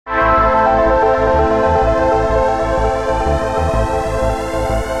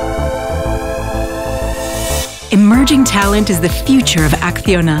Emerging talent is the future of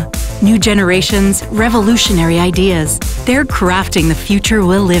ACCIONA. New generations, revolutionary ideas. They're crafting the future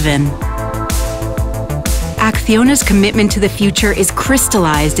we'll live in. ACCIONA's commitment to the future is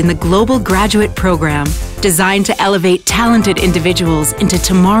crystallized in the Global Graduate Program, designed to elevate talented individuals into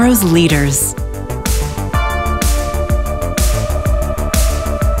tomorrow's leaders.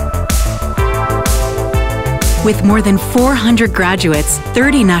 With more than 400 graduates,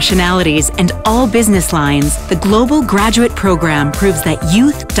 30 nationalities, and all business lines, the Global Graduate Program proves that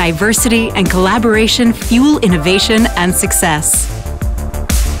youth, diversity, and collaboration fuel innovation and success.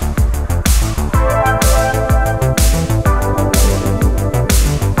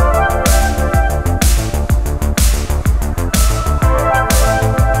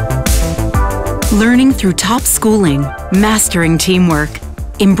 Learning through top schooling, mastering teamwork,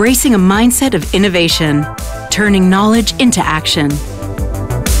 embracing a mindset of innovation, turning knowledge into action.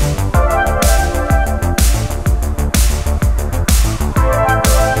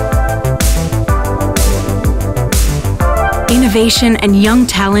 Innovation and young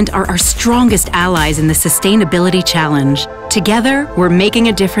talent are our strongest allies in the sustainability challenge. Together, we're making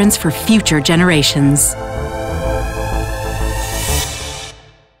a difference for future generations.